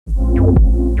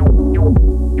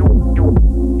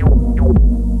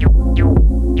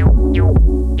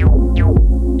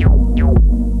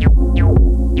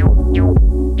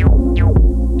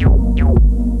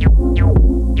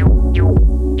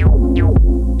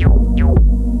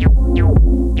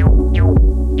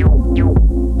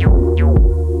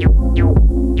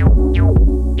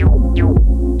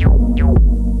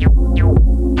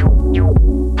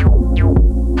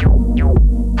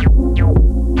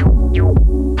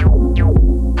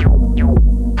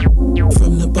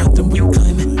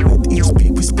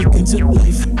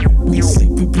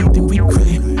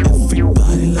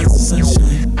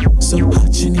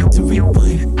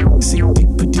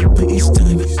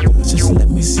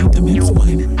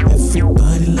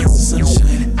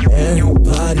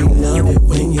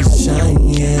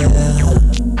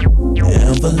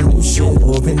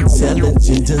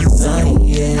intelligent design,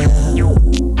 yeah.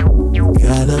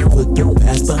 Gotta put the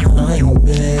past behind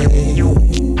me,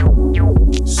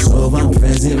 so I'm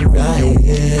present right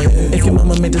here. If your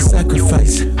mama made a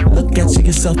sacrifice, look at you,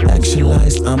 yourself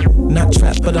actualized. I'm not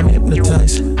trapped, but I'm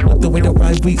hypnotized. Look the way the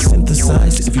right we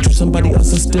synthesize. If you choose somebody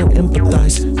else, I still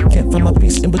empathize. Can't find my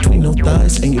peace in between no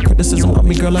thighs. And your criticism on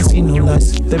me, girl, I see no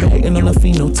lies. They been hating on a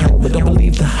phenotype, but don't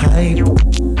believe the hype.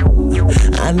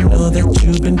 I know that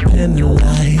you've been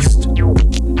penalized,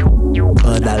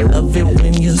 but I love it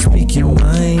when you speak your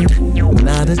mind.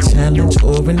 Not a challenge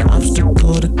or an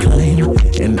obstacle to climb,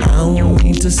 and I don't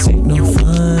need to seek no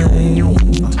find.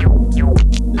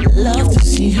 Love to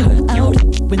see her out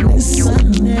when it's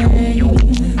sunny.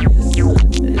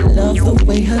 Love the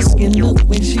way her skin look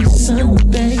when she's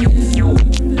sunbathed.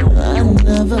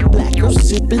 Another black girl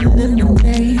sipping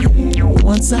lemonade.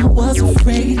 Once I was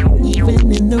afraid,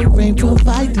 even in the rain,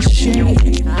 provide the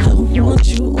shade. I want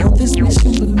you on this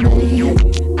mission with me.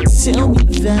 Tell me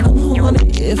that I'm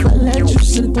haunted if I let you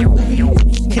slip away.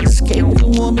 Escape the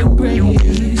warm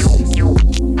embrace.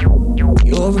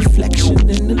 Your reflection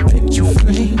in the picture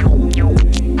frame.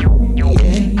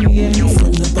 Yeah.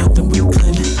 From the bottom we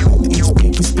climb. Each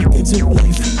beat we speak into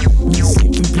life. We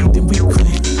sleep and bleed and we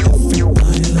cry.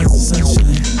 Everybody loves the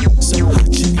sunshine. So hot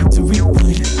you need to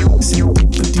rewind. Sink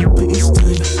deeper each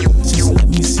time. Just let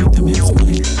me see them hips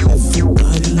mine.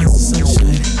 Everybody loves the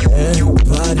sunshine.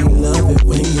 Everybody love it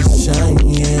when you shine,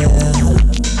 yeah.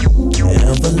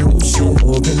 Evolution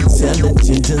or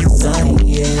intelligent design,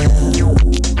 yeah.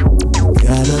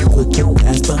 Gotta put the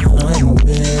past behind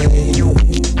me,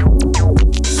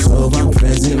 so I'm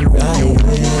present right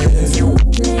here. You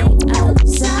lay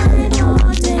outside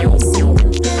all day, see the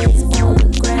blaze on the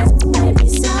grass right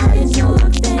beside your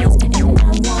face. And I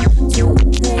want to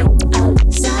lay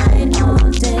outside all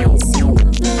day, see the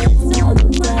blaze on the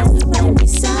grass right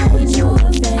beside your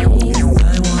face.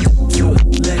 I want to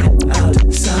lay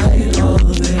outside all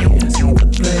day, see the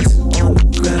blaze on the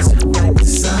grass right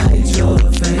beside your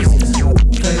face.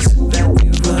 Place that we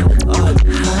run or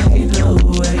hide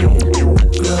away in the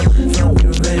glow from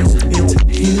your rays. It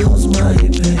heals my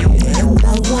pain, and I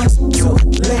want to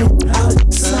lay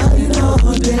outside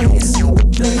all day. See the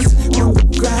place on the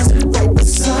grass right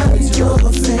beside your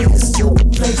face. To the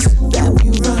place that we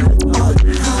run or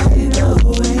hide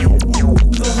away in the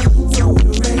glow from your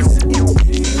rays.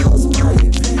 It heals my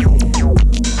pain.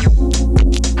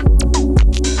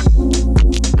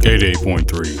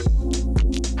 88.3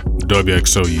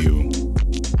 WXOU,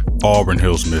 Auburn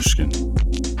Hills, Michigan.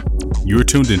 You're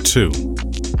tuned into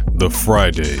the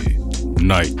Friday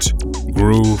Night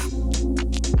Groove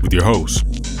with your host,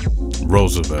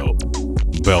 Roosevelt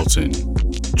Belton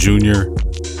Jr.,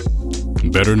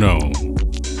 better known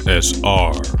as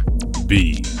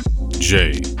RBJ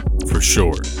for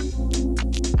short.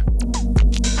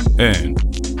 And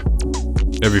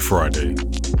every Friday,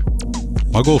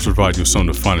 my goal is to provide you with some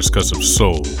of the finest cuts of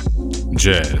soul,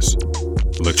 jazz,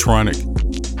 electronic,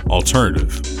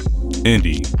 alternative,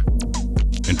 indie,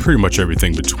 and pretty much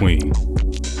everything between.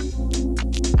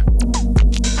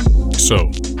 So,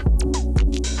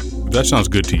 if that sounds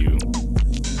good to you,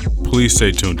 please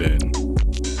stay tuned in.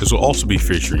 This will also be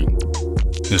featuring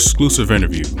an exclusive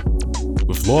interview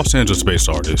with Los Angeles-based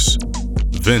artist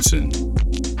Vincent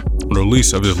on the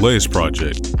release of his latest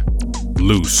project,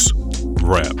 Loose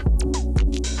Rap.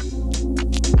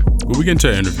 We'll begin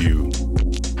to interview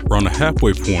around the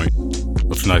halfway point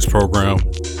of tonight's program,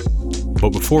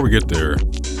 but before we get there,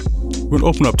 we're going to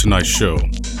open up tonight's show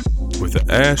with the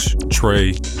Ash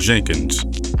Trey Jenkins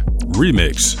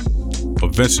remix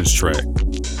of Vincent's track,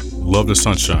 Love the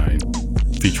Sunshine,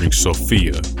 featuring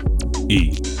Sophia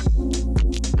E.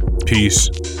 Peace,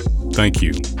 thank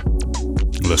you,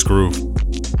 let's groove.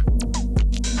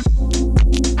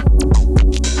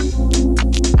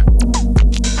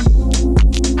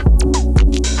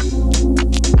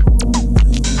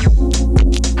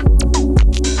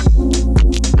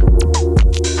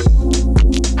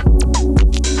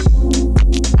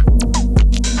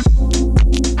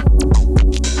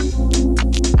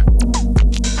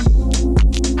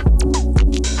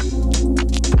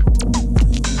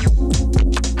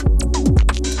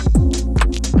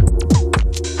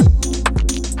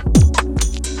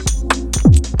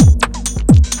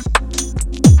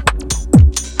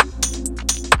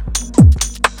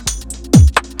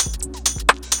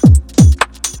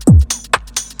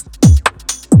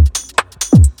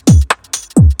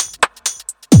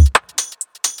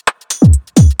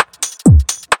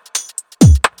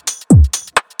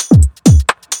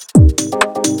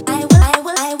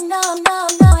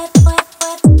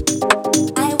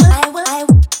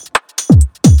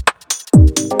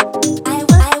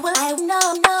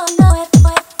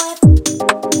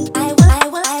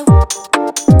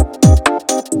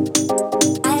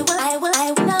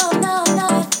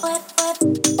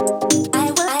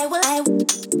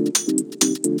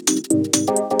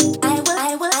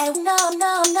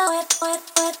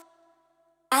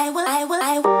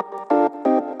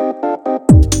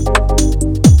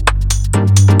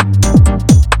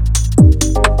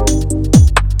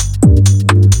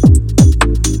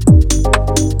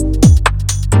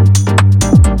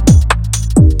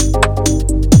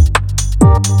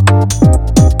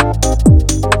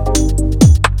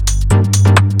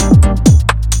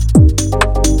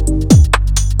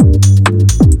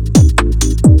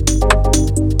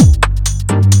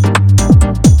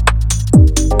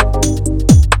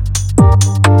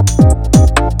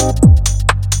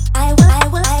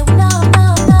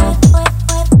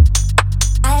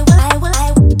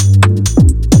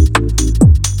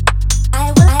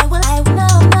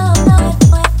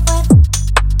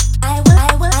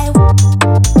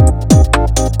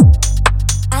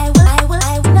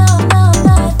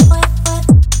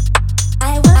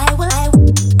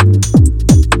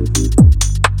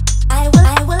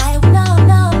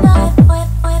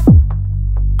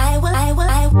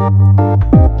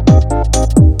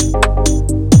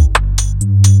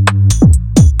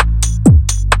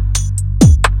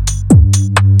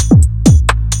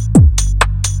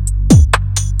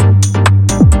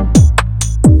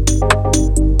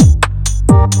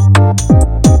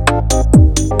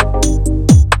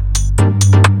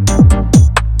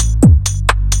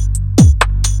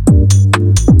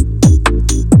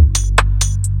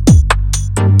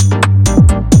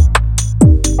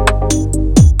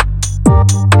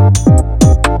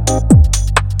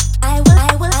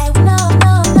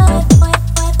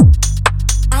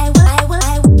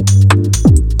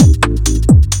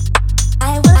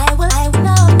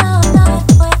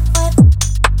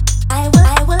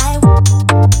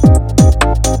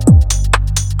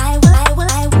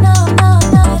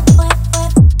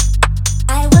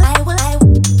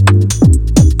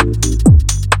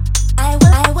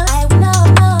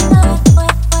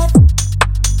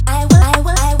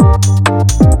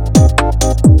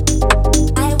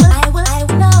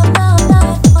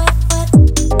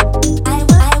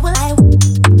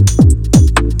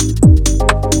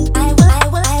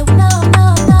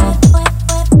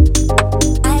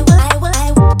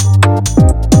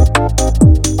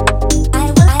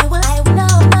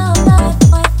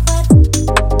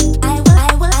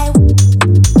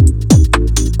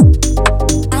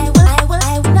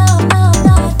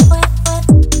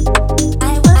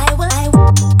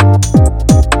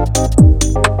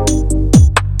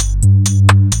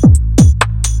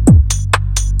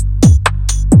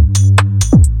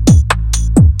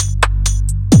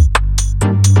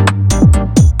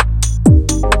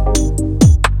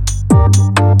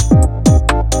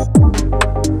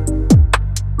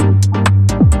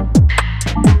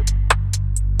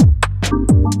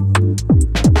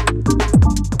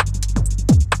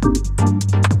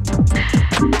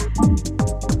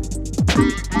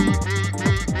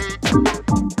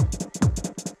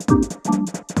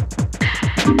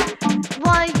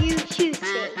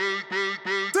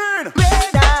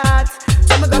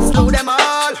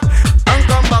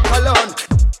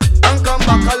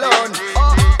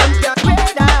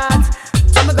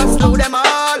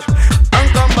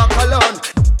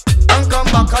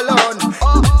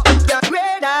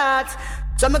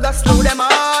 So me go slew them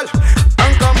all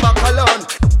and come back alone.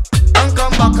 And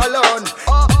come back alone.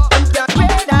 Them can't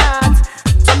pray that.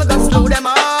 So me go slew them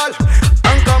all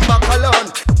and come back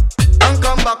alone. And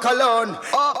come back alone.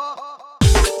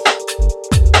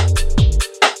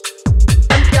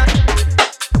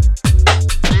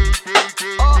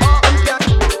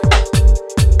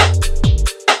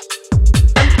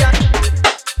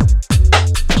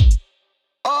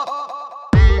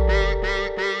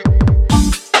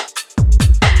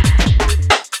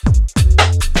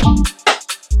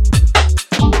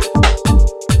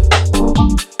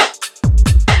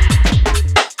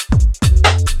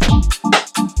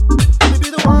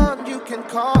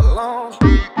 Call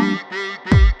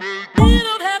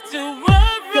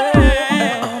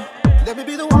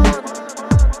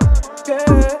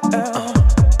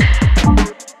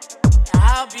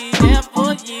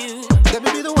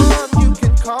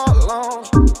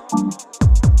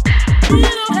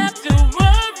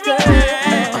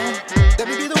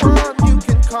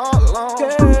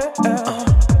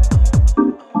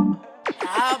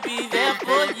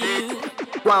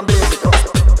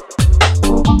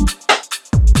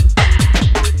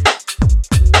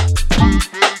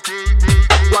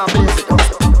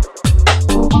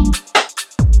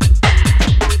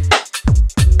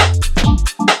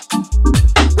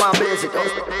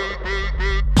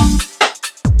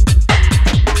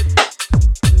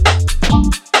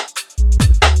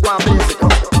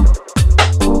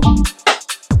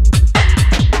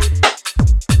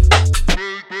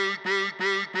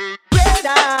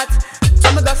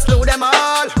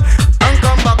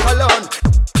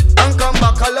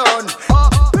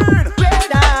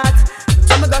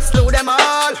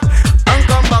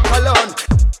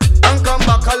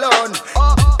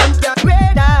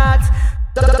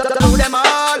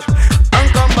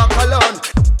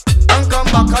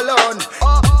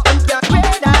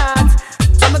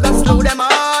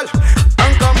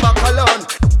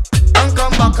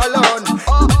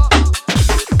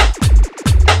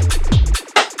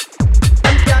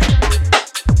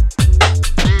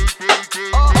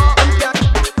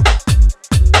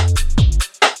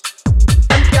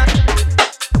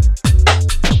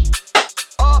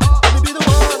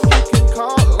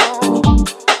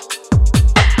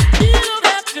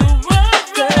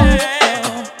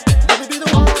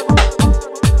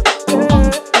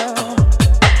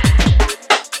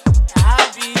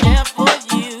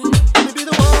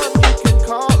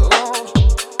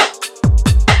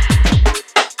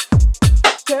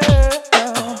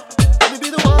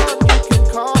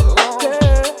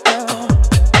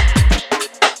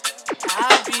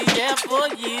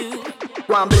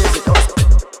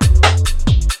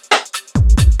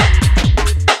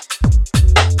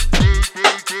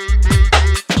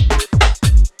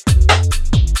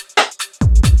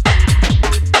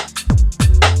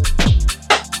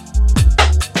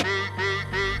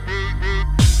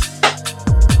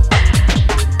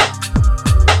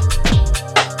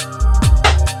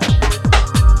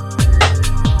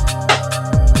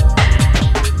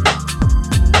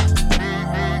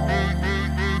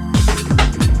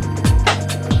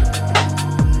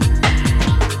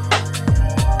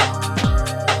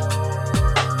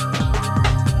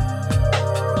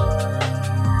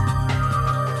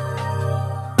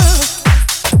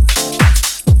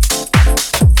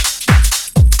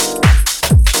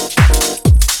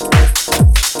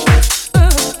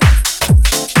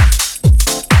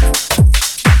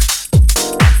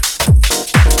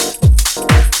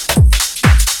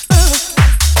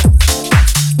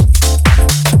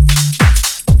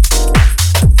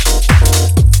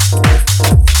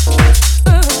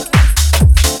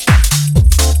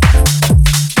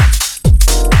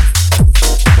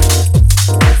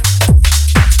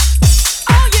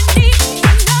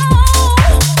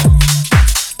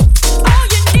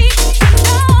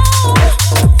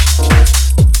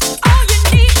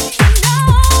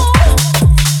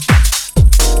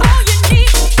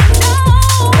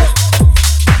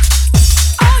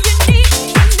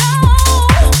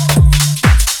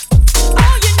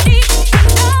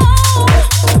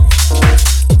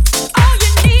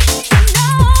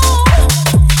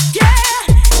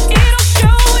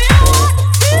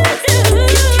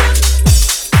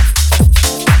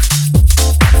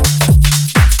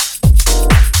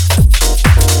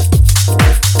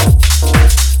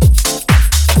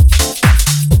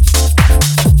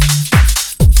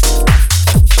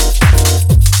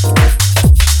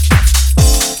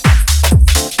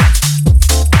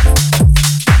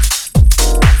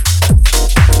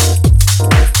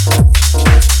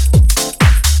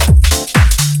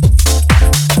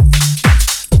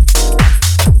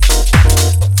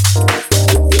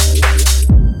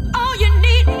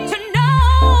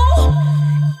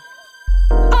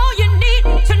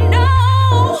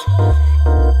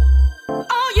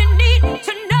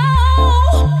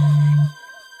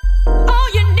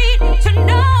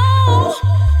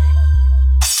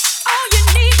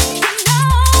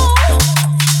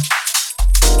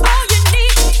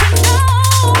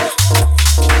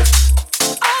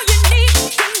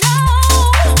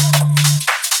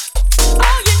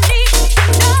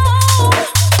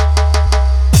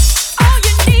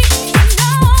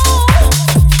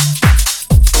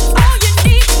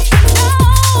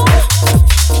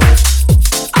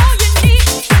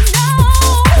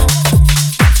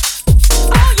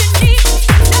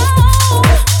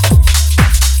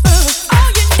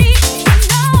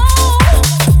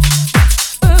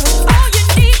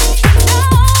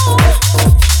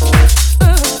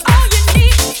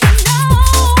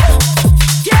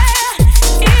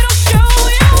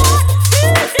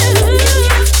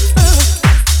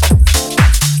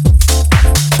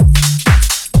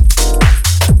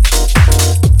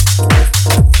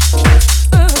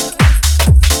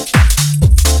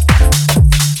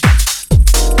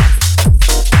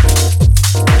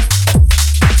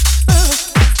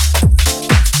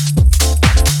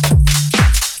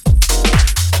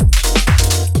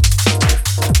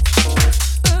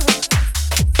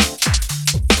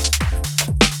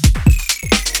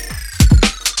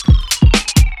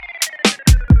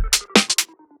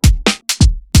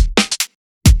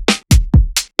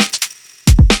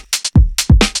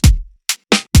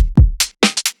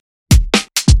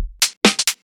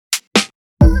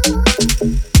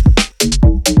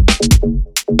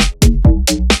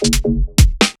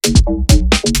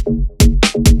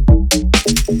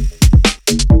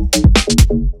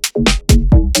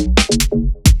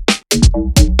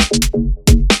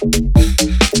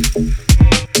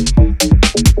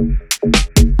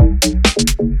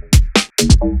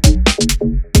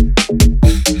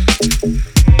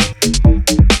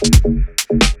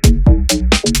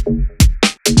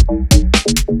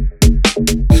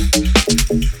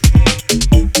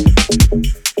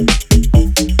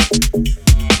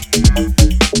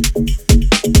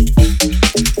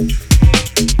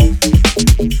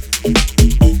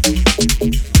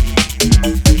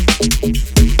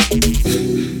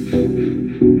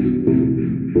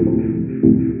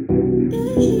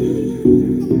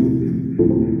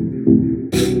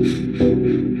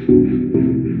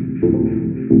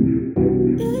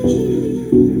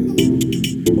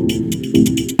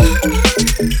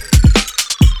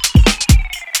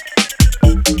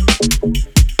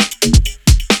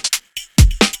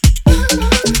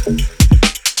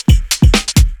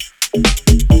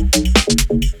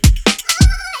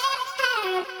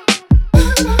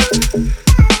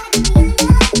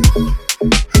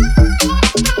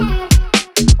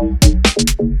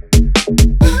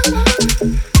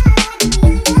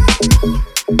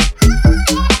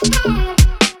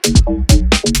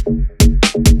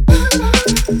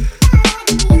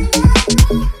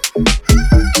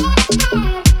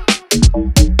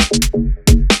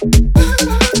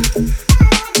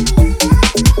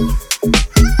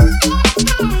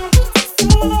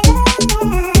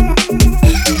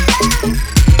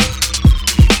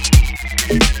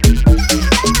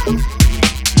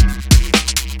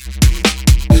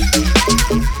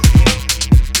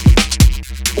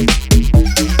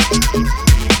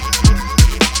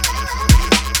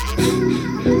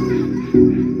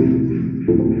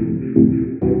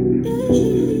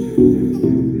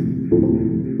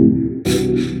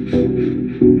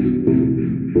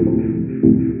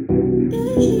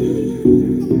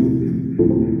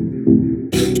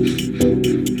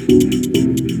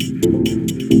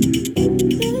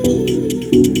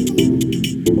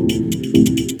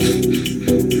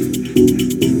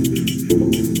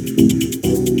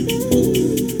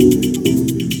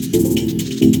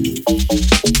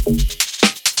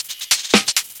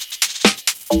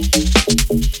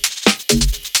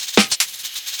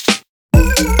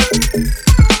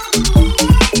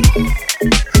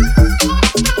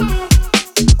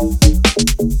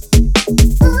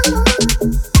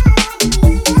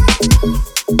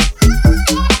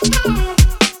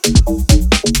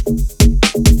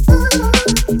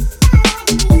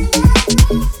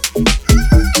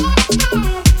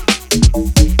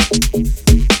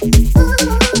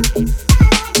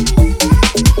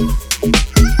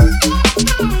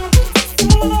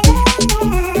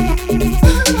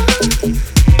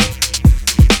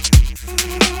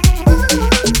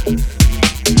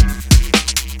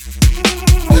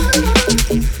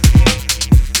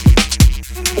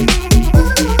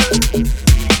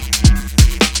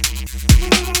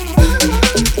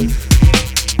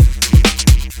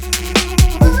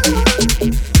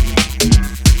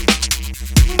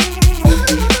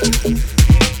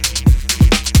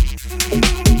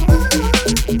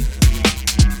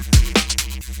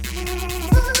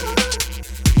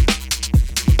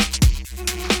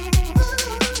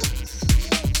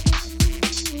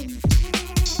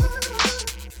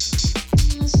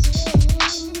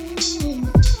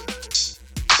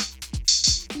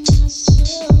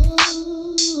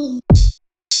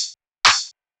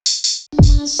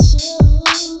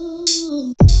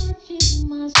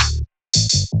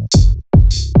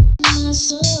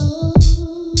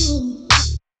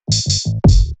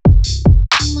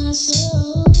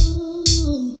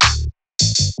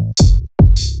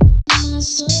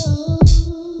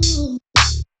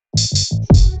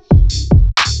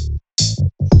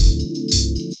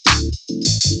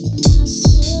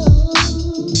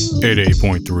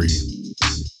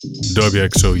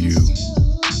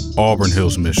WXOU, Auburn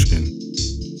Hills, Michigan.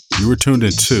 You were tuned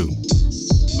into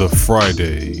the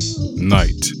Friday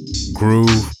Night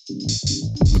Groove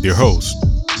with your host,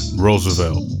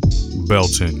 Roosevelt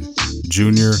Belton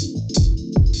Jr.,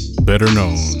 better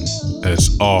known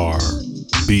as RBJ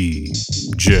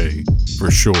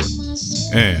for short.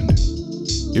 And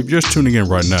if you're just tuning in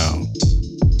right now,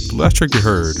 the last track you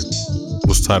heard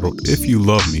was titled If You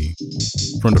Love Me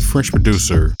from the French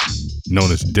producer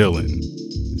known as Dylan.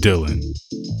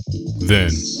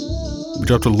 Then we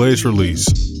dropped the latest release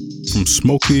from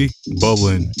Smokey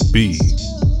Bubbling B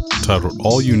titled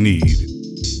All You Need,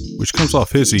 which comes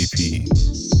off his EP,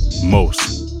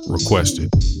 Most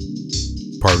Requested.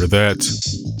 Part of that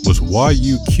was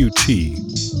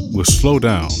YUQT with Slow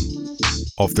Down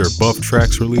off their Buff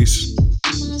Tracks release.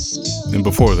 And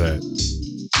before that,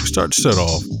 we start to set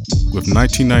off with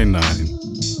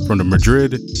 1999 from the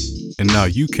Madrid and now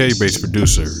UK-based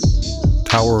producer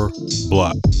Tower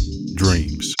Block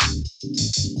Dreams.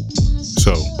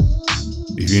 So,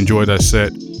 if you enjoyed that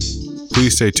set,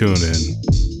 please stay tuned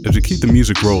in as we keep the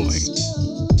music rolling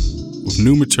with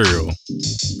new material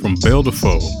from Belle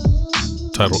Defoe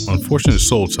titled Unfortunate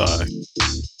Soul Tie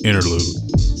Interlude.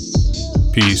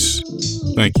 Peace,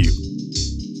 thank you,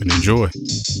 and enjoy.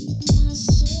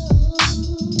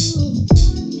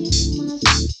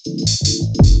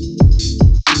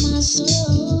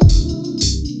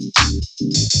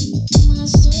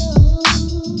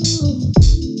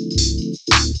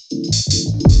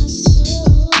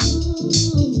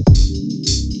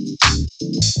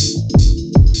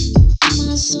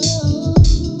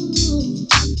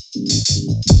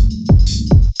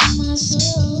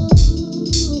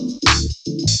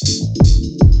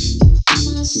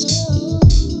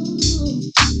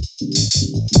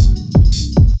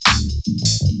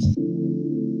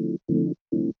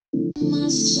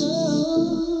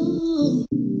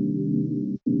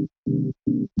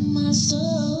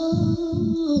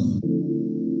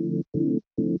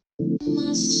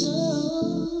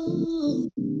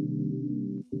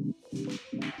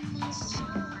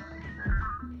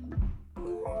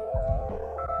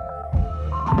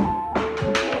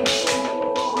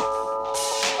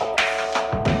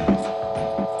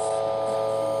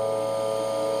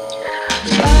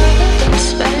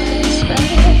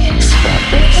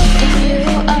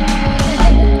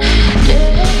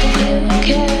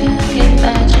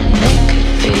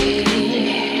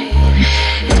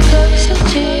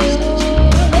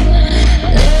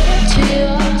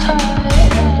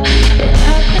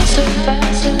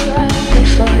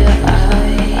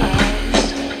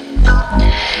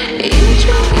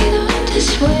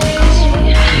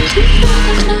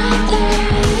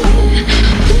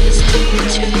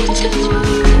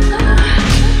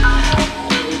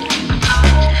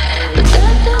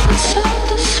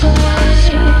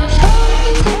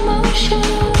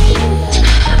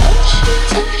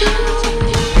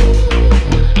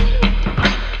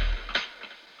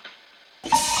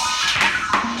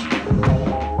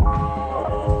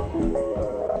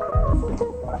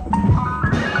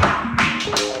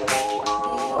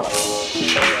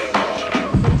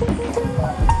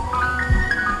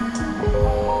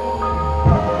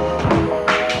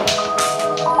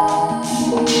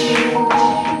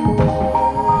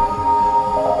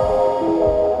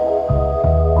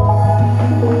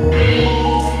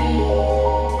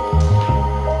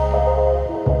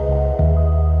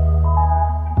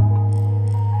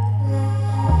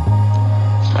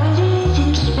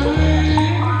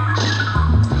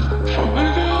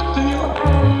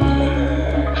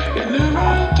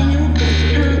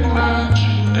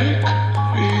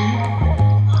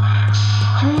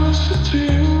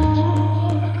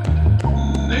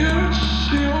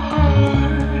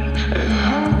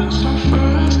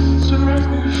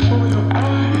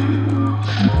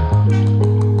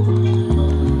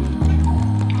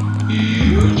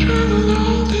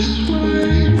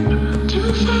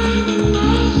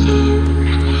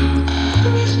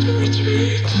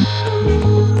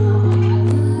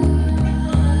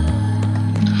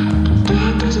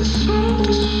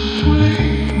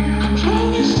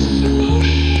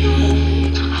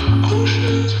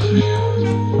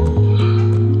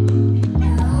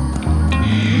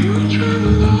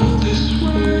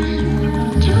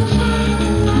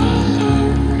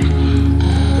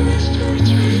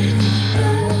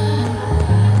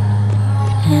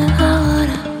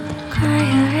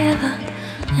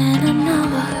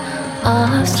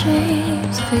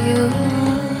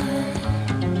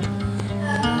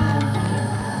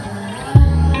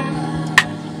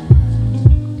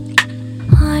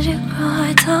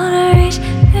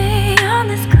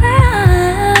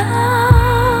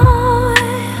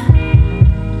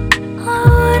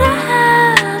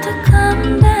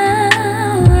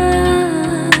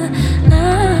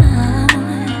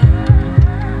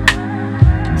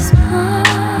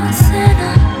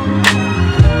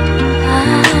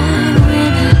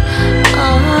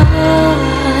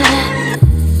 Oh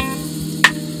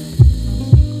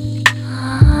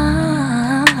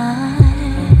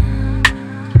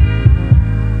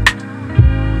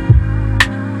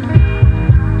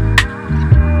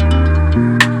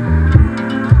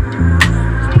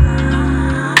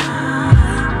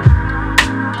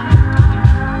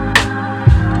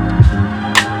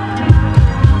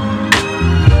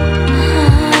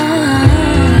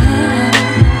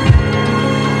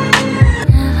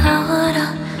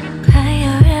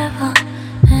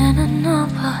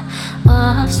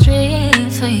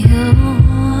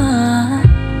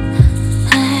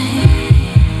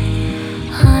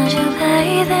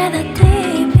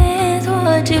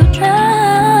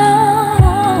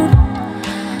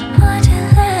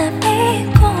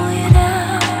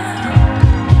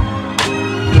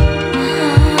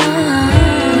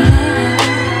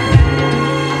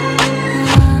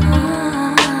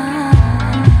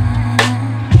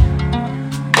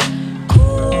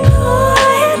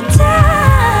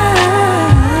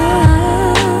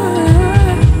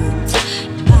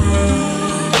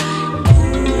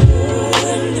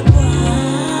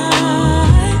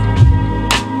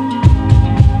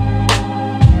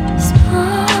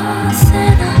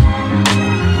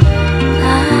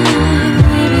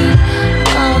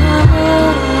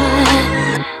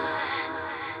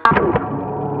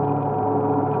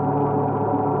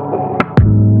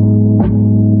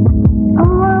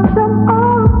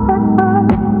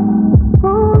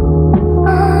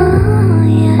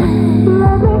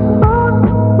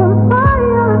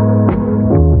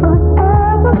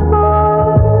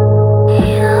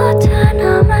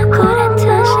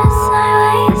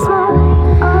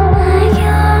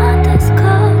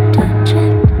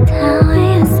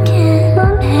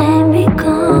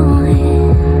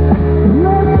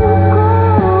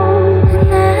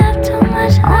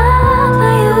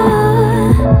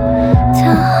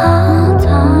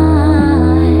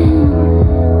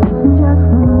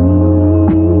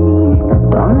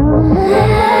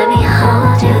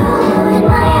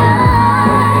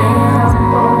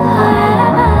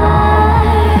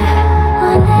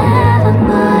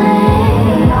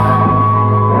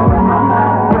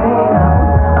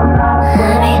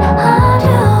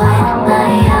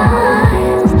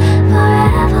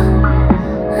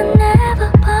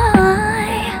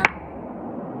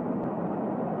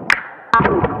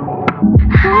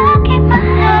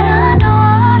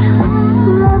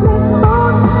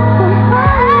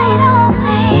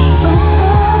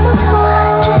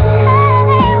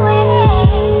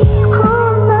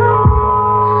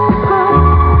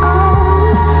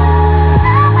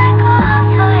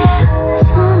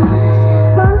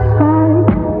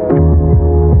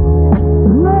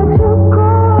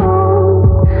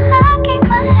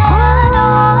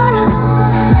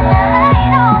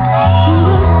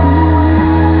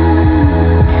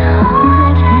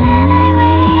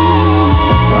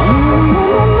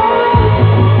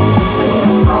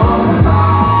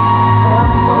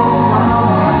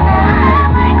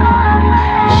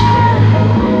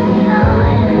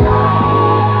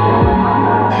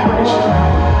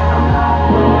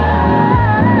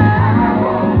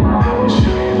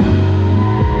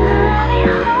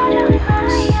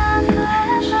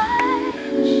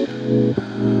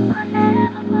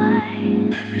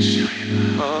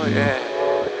Oh yeah.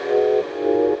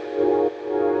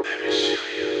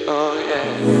 Oh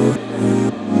yeah.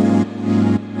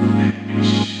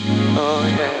 Oh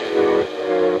yeah.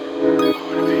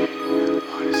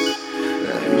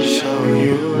 Let me show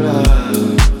you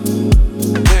love.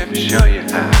 Let me show you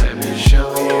how. Let me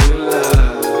show you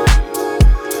love.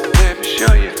 Let me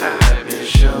show you how. Let me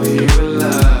show you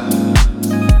love.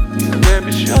 Let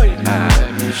me show you how.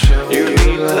 Let me show You you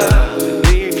need love. love,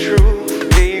 need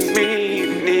truth, need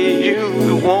me, need you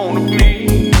to wanna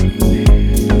be.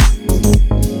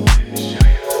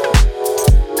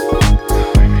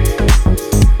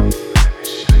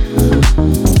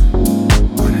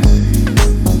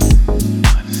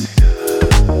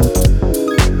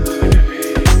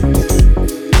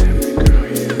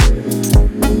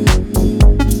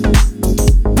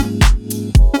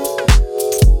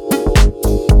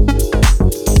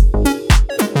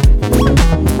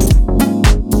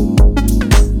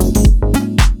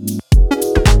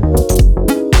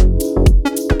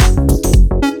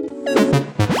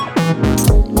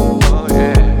 Oh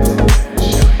yeah.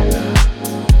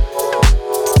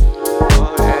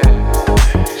 Oh yeah.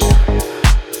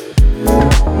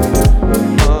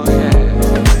 Oh yeah.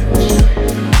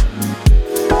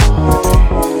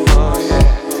 Oh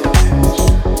yeah.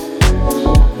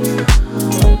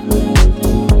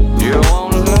 You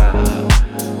want love?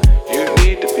 You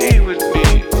need to be with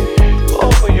me.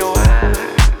 Open your eyes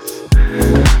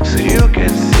so you can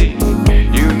see.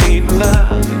 You need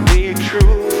love, need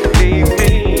truth, need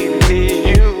me,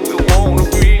 need you to wanna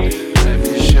be. Let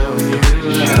me show you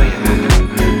Show love. you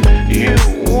how. You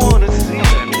wanna see.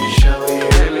 Let me show you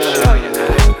Let me show love. you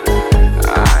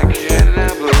how. I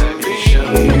cannot believe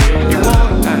show you you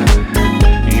wanna.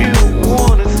 You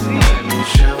wanna see. Let me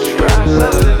show you Try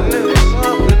love. something new,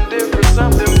 something different,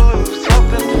 something blue,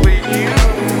 something for you.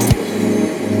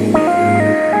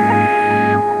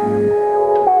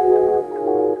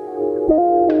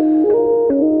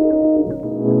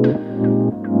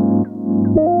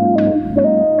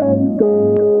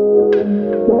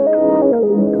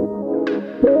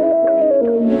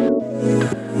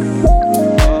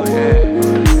 Oh yeah.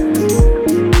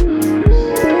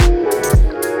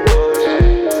 Oh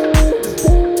yeah.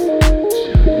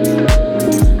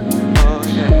 Oh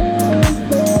yeah.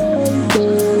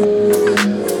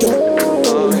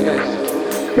 Oh yeah.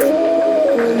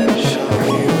 Show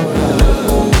you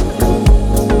love.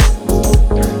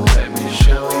 Let me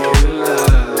show you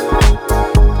love.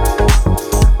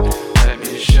 Let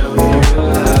me show you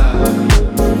love.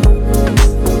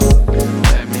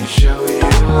 Let me show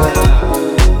you love.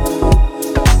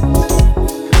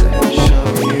 Let me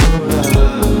show you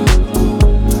love.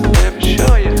 Let me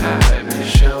show you how. Let me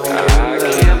show you I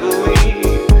love. can't believe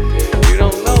you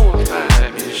don't know if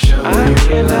Let me show I you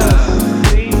cannot love.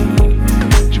 see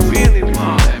what you really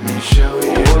want. Let me show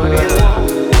you What do you love.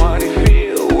 want? What do you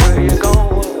feel? Where you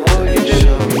going? What you do?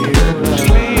 Show you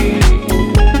Please,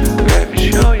 let me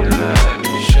show you love. Let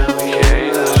me show you Can't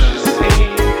you love. see?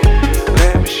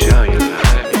 Let me show you love.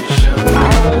 I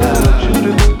want you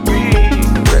to be.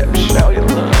 Let me show you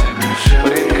love.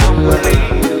 But it come with me.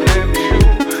 Let me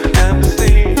shoot. Let me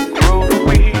see. Grow the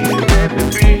weed. Let me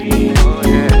be. Oh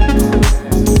yeah.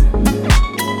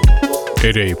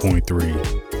 88.3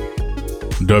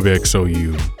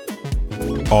 WXOU,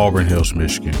 Auburn Hills,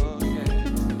 Michigan.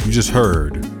 You just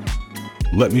heard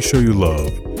Let Me Show You Love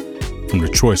from the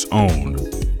Choice owned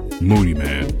Moody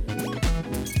Man.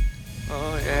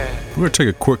 Oh yeah. We're going to take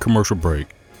a quick commercial break.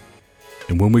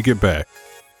 And when we get back,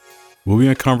 we'll be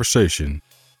in conversation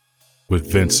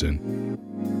with Vincent.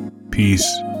 Peace,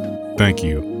 thank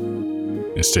you,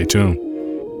 and stay tuned.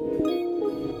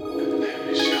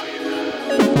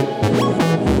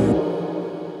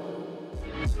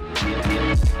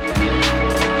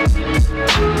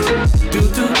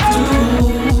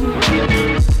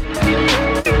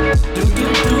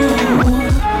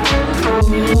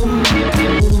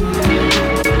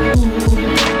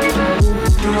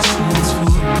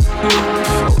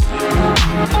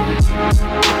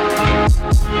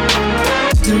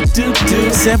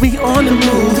 Said we on the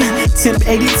move, temp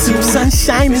 82,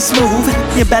 sunshine is smooth.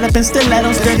 You better been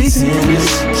stilettos, dirty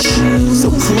tennis shoes. So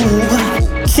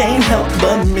cool, can't help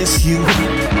but miss you.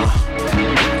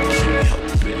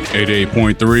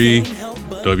 88.3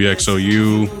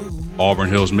 WXOU, Auburn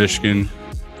Hills, Michigan.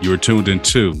 You are tuned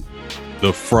into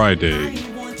the Friday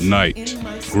Night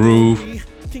Groove.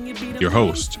 Your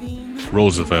host,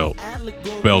 Roosevelt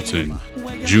Belton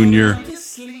Jr.,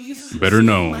 better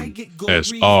known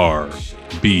as RBJ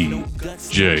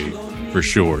for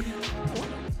short.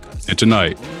 And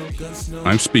tonight,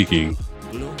 I'm speaking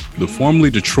the formerly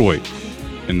Detroit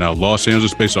and now Los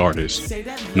Angeles-based artist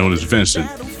known as Vincent,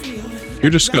 here to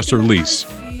discuss the release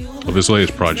of his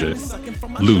latest project,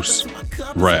 Loose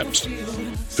Raps.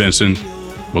 Vincent,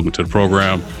 welcome to the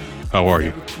program. How are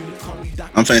you?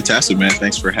 I'm fantastic, man.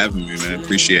 Thanks for having me, man.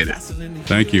 Appreciate it.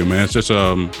 Thank you, man. It's just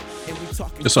an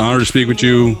honor to speak with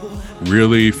you.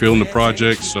 Really feeling the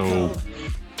project. So,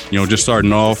 just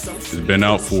starting off, it's been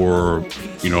out for,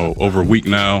 over a week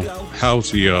now.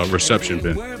 How's the reception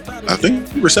been? I think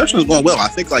reception is going well. I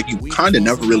think you kind of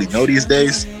never really know these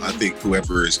days. I think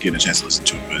whoever is getting a chance to listen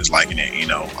to it is liking it.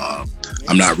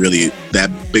 I'm not really that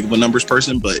big of a numbers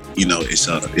person, but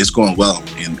it's going well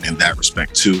in that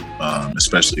respect too.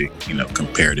 Especially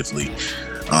comparatively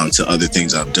to other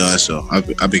things I've done. So I've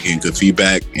been getting good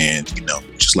feedback and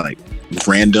just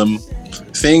random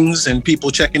things and people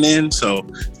checking in. So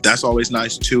that's always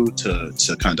nice too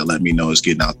to kind of let me know it's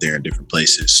getting out there in different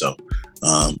places. So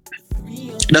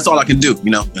that's all I can do,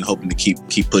 and hoping to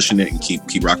keep pushing it and keep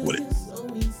rocking with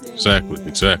it.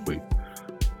 Exactly.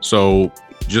 So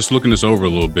just looking this over a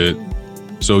little bit.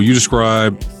 So you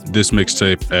describe this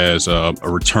mixtape as a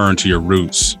return to your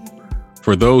roots.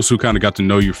 For those who kind of got to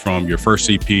know you from your first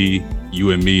EP,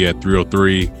 You and Me at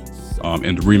 303,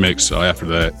 and the remix after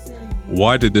that,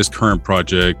 why did this current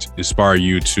project inspire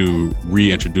you to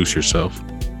reintroduce yourself?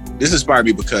 This inspired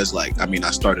me because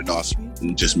I started off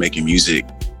just making music,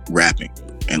 rapping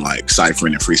and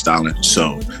ciphering and freestyling.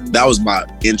 So that was my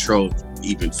intro,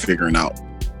 even figuring out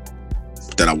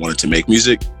that I wanted to make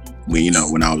music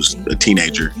when I was a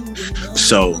teenager.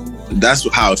 So that's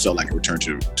how it felt like a return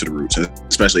to the roots. And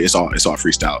especially it's all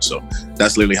freestyle. So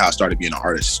that's literally how I started being an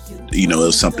artist. It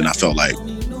was something I felt like,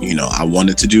 I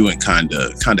wanted to do and kind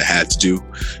of had to do.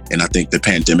 And I think the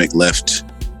pandemic left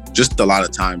just a lot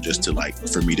of time just to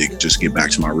for me to just get back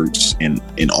to my roots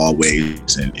in all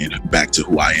ways and back to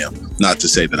who I am. Not to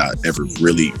say that I ever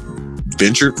really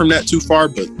ventured from that too far,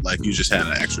 but you just had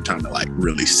an extra time to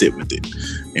really sit with it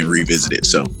and revisit it.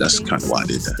 So that's kind of why I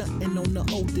did that.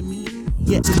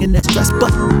 Yeah, in that stress,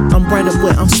 but I'm right up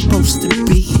where I'm supposed to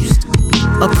be.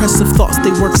 Oppressive thoughts,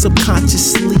 they work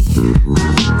subconsciously.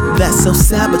 That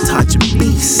self-sabotage a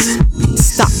beast.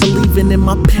 Stop believing in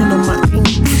my pen or my ink.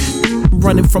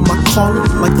 Running from my calling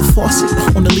like the faucet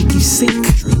on a leaky sink.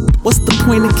 What's the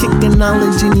point of kicking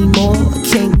knowledge anymore?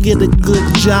 Can't get a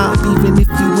good job even if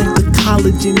you went to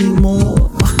college anymore.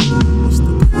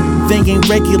 They ain't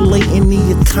regulating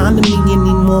the economy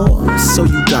anymore, so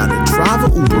you gotta drive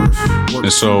an Uber.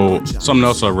 And so something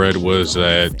else I read was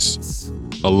that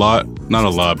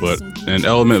an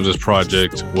element of this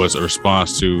project was a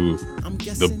response to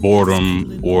the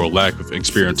boredom or lack of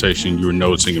experimentation you were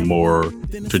noticing in more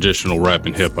traditional rap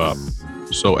and hip hop.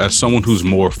 So as someone who's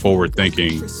more forward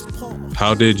thinking,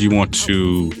 how did you want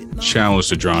to challenge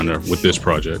the genre with this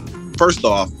project? First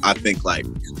off, I think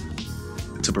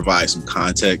to provide some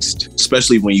context,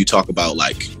 especially when you talk about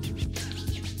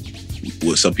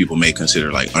what some people may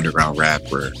consider underground rap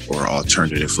or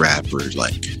alternative rap or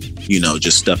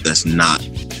just stuff that's not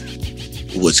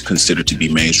what's considered to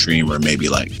be mainstream or maybe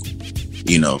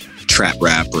trap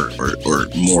rap or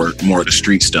more of the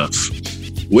street stuff,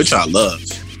 which I love.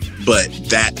 But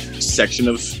that section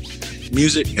of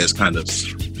music has kind of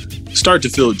started to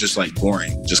feel just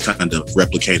boring, just kind of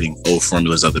replicating old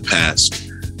formulas of the past.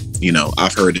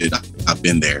 I've heard it, I've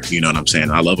been there, you know what I'm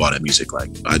saying? I love all that music.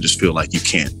 I just feel like you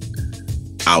can't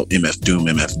out MF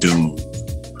Doom,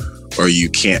 or you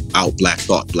can't out Black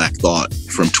Thought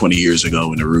from 20 years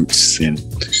ago in the Roots. And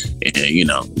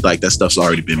that stuff's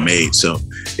already been made. So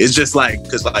it's just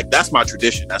cause that's my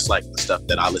tradition. That's the stuff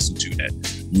that I listen to that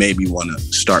made me want to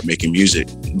start making music.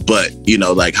 But,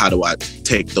 how do I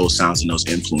take those sounds and those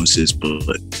influences,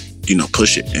 but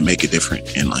push it and make it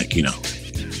different and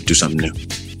do something new.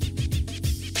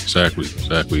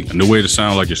 Exactly. A new way to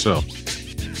sound like yourself.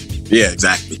 Yeah,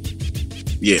 exactly.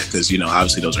 Yeah, because,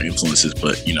 obviously those are influences,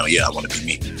 but, I want to be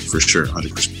me for sure,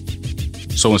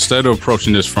 100%. So instead of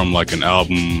approaching this from an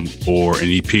album or an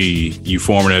EP, you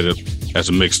formatted it as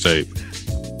a mixtape.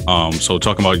 So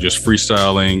talking about just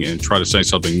freestyling and try to say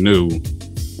something new,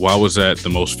 why was that the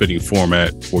most fitting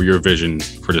format for your vision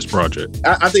for this project?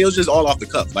 I think it was just all off the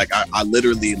cuff. I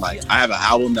literally, I have an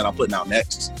album that I'm putting out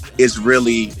next. It's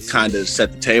really kind of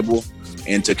set the table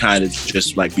and to kind of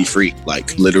just be free,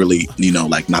 literally,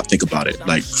 not think about it.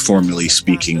 Formally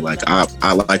speaking,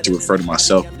 I like to refer to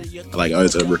myself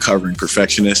as a recovering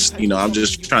perfectionist. I'm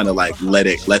just trying to let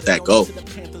that go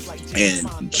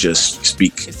and just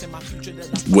speak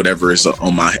whatever is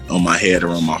on my head or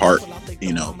on my heart,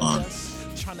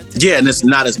 Yeah, and it's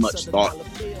not as much thought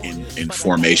in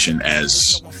formation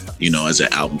as as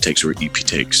an album takes or EP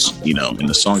takes, and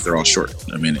the songs are all short,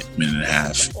 a minute and a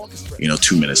half,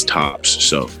 2 minutes tops.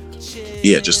 So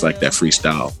yeah, just like that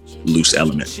freestyle loose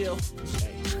element.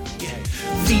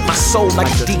 Feed my soul like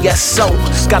a DSO.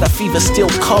 Got a fever still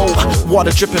cold.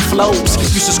 Water dripping flows.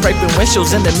 Used to scraping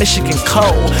windshields in the Michigan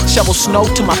cold. Shovel snow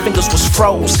till my fingers was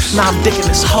froze. Now I'm digging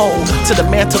this hole to the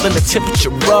mantle and the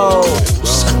temperature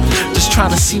rose. Just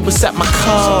trying to see what's at my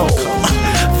core.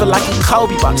 Feel like I'm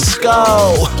Kobe about to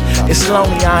score. It's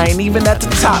lonely, I ain't even at the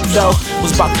top though.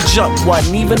 Was about to jump,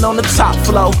 wasn't even on the top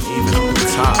floor.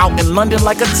 Out in London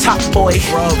like a top boy.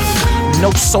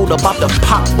 No soda about the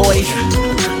pop boy.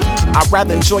 I'd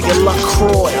rather enjoy your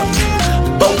LaCroix.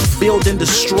 Both build and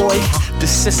destroy. The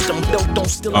system built don't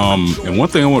steal. And one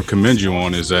thing I want to commend you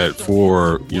on is that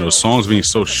for songs being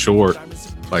so short,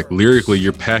 like lyrically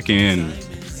you're packing in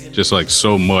just like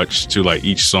so much to like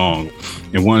each song.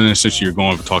 In one instance you're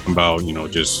going for talking about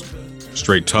just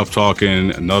straight tough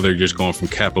talking. Another you're just going from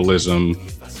capitalism.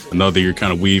 Another you're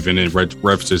kind of weaving in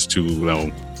references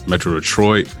to Metro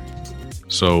Detroit.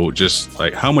 So just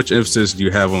like how much emphasis do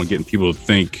you have on getting people to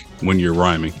think when you're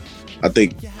rhyming? I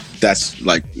think that's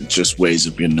like just ways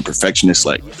of being a perfectionist,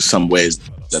 like some ways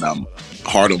that I'm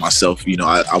hard on myself.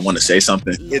 I want to say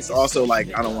something. It's also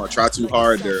like I don't want to try too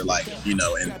hard or like,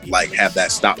 and like have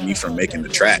that stop me from making the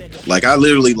track. Like I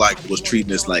literally like was treating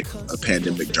this like a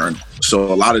pandemic journal.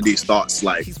 So a lot of these thoughts,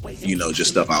 like,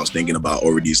 just stuff I was thinking about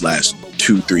over these last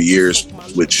 2-3 years,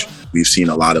 which we've seen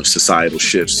a lot of societal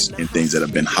shifts and things that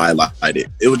have been highlighted.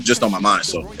 It was just on my mind.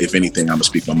 So if anything, I'm gonna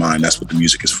speak my mind. That's what the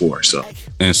music is for. So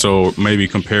maybe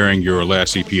comparing your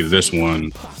last EP to this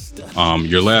one,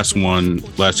 your last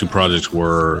two projects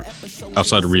were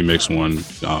outside the remix one.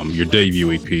 Your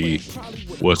debut EP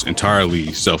was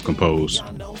entirely self-composed,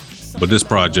 but this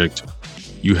project,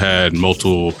 you had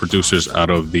multiple producers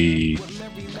out of the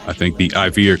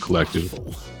Ivere Collective.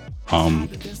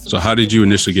 So how did you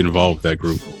initially get involved with that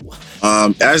group?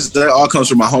 As that all comes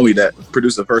from my homie that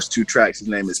produced the first 2 tracks. His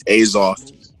name is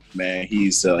Azoff. Man,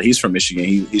 he's from Michigan.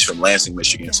 He's from Lansing,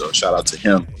 Michigan. So shout out to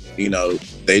him.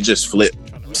 They just flip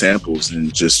samples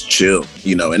and just chill.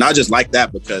 And I just like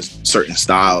that because certain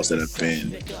styles that have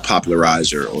been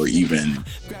popularized or even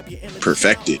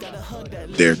perfected,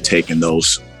 they're taking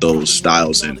those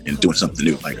styles and doing something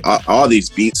new. Like all these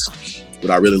beats, what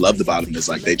I really loved about them is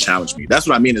like they challenge me. That's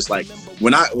what I mean. It's like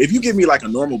if you give me like a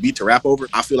normal beat to rap over,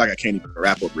 I feel like I can't even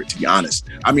rap over it, to be honest.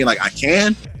 I mean, like I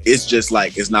can. It's just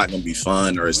like it's not gonna be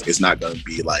fun, or it's not gonna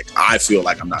be like I feel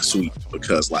like I'm not sweet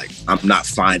because like I'm not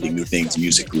finding new things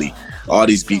musically. All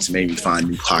these beats made me find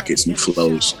new pockets, new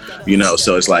flows,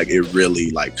 so it's like it really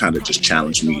like kind of just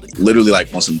challenged me, literally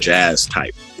like on some jazz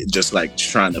type, just like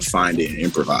trying to find it and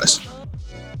improvise.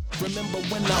 Remember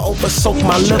when I oversoaked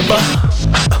my liver,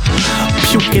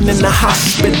 puking in the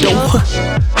hospital.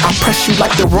 I press you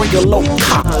like the Royal Oak.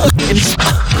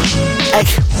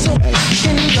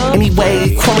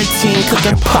 Anyway, quarantine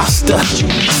cooking pasta,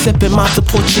 sipping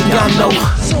Montepulciano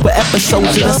with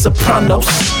episodes of The Sopranos.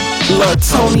 Love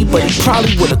Tony, but he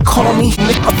probably would've called me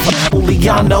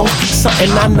Juliano.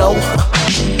 Something I know.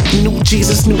 New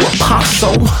Jesus, new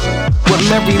apostle. With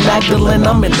Mary Magdalene,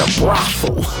 I'm in the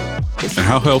brothel. And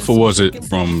how helpful was it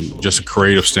from just a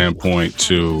creative standpoint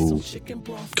to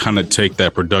kind of take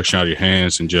that production out of your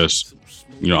hands and just,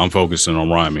 I'm focusing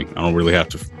on rhyming. I don't really have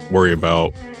to worry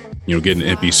about, getting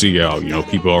the MPC out.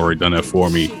 People already done that for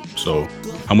me. So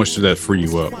how much did that free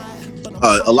you up?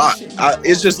 A lot.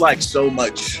 It's just like so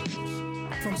much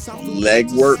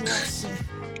legwork.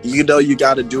 You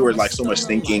got to do it, like so much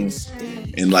thinking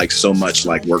and like so much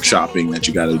like workshopping that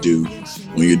you got to do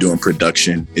when you're doing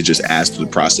production. It just adds to the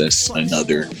process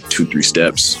another 2-3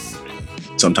 steps,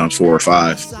 sometimes 4 or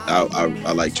 5.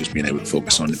 I like just being able to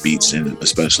focus on the beats and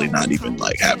especially not even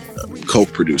like having to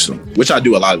co-produce them, which I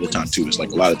do a lot of the time too. It's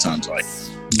like a lot of times like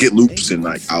get loops and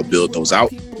like I'll build those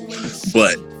out,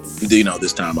 but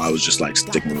this time I was just like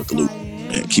sticking with the loop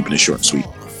and keeping it short and sweet.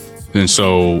 And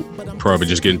so probably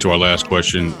just getting to our last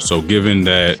question. So given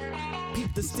that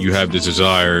you have this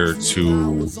desire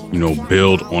to,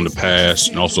 build on the past,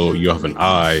 and also you have an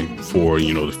eye for,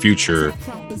 the future,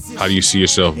 how do you see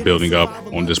yourself building up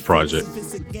on this project?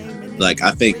 Like,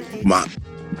 I think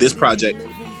this project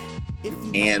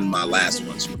and my last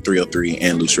ones, 303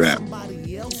 and Loose Rap,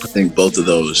 I think both of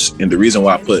those, and the reason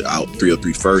why I put out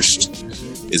 303 first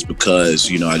is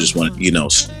because, I just want to,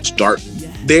 start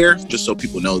there just so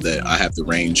people know that I have the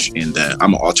range and that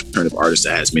I'm an alternative artist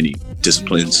that has many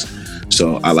disciplines.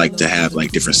 So I like to have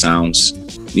like different sounds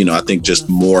I think just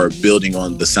more building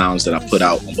on the sounds that I put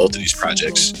out on both of these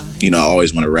projects. I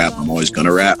always want to rap. I'm always going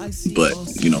to rap, but,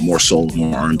 more soul,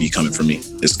 more R&B coming from me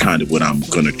is kind of what I'm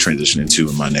going to transition into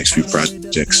in my next few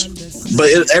projects. But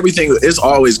everything is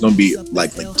always going to be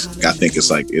like linked. I think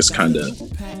it's kind of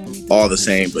all the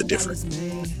same, but different.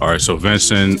 All right, so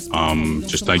Vincent,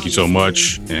 just thank you so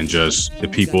much. And just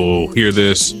if people hear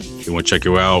this, they want to check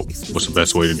you out, what's the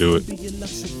best way to do it?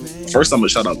 First, I'm going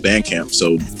to shout out Bandcamp.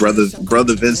 So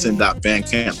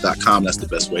brothervincent.bandcamp.com. That's the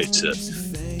best way to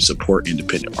support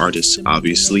independent artists,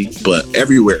 obviously. But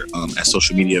everywhere at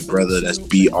social media, brother, that's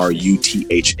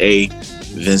BRUTHA,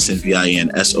 Vincent,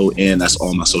 VINSON. That's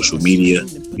all my social media.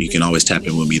 You can always tap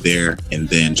in with me there. And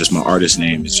then just my artist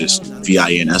name is just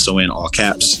VINSON, all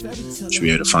caps. You should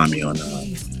be able to find me on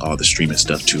all the streaming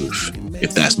stuff too,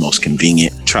 if that's most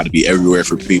convenient. Try to be everywhere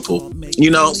for people,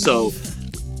 so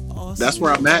that's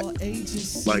where I'm at.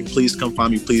 Please come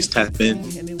find me. Please tap in.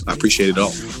 I appreciate it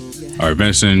all. All right,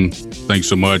 Vincent, thanks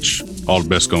so much. All the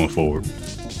best going forward.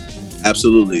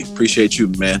 Absolutely. Appreciate you,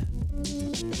 man.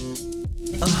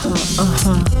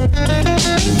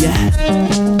 Yeah.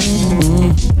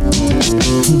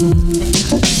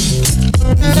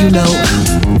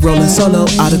 Rolling solo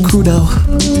out of Crudo.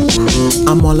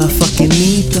 I'm all I fucking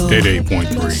need though.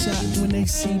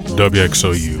 88.3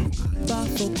 WXOU,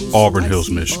 Auburn Hills,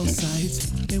 Michigan.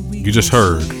 You just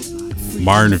heard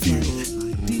my interview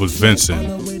with Vincent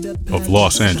of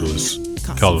Los Angeles,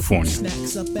 California.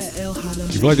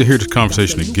 If you'd like to hear this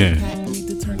conversation again,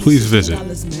 please visit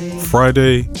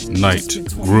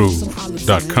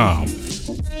FridayNightGroove.com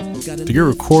to get a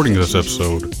recording of this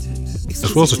episode,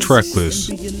 as well as a track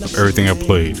list of everything I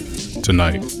played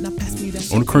tonight.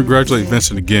 I want to congratulate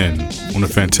Vincent again on a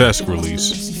fantastic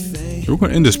release. And we're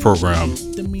going to end this program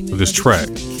with this track,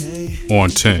 On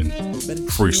 10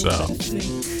 Freestyle.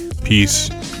 Peace.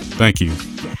 Thank you.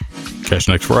 Catch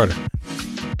you next Friday.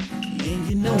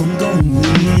 I'm gonna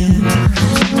win.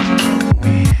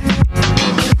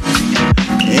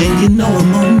 And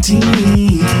I'm on 10.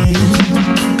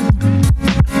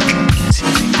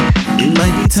 It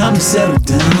might be time to settle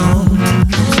down.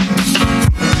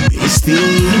 These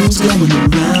things going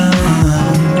around.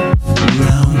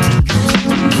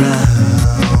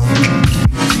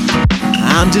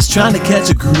 I'm just trying to catch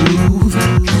a groove.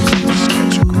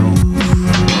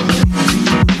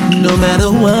 No matter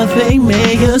what they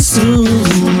may assume,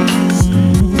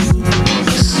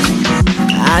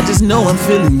 I just know I'm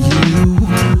feeling you,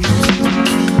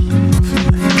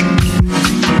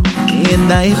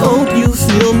 and I hope you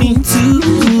feel me too.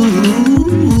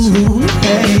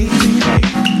 Hey,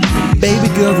 baby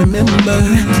girl, remember,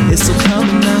 it's so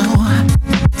common now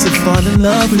to fall in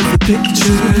love with the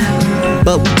picture,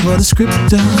 but we tore the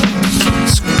script up.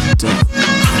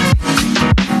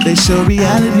 They show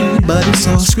reality, but it's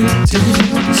all scripted.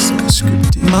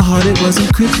 My heart, it was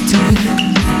encrypted,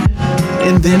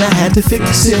 and then I had to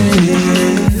fix it.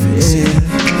 Yeah.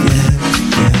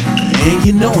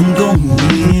 And I'm gonna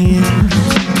win.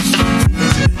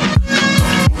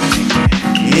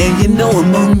 And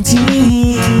I'm on 10.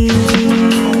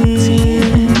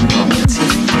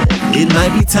 It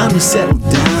might be time to settle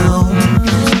down.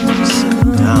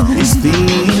 These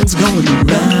things going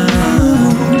around.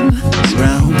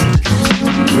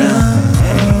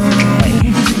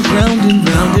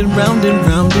 Round and round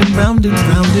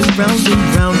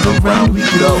we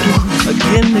go.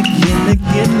 Again.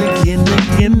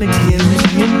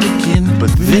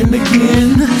 But then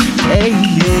again, hey,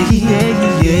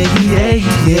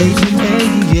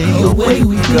 away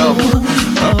we go.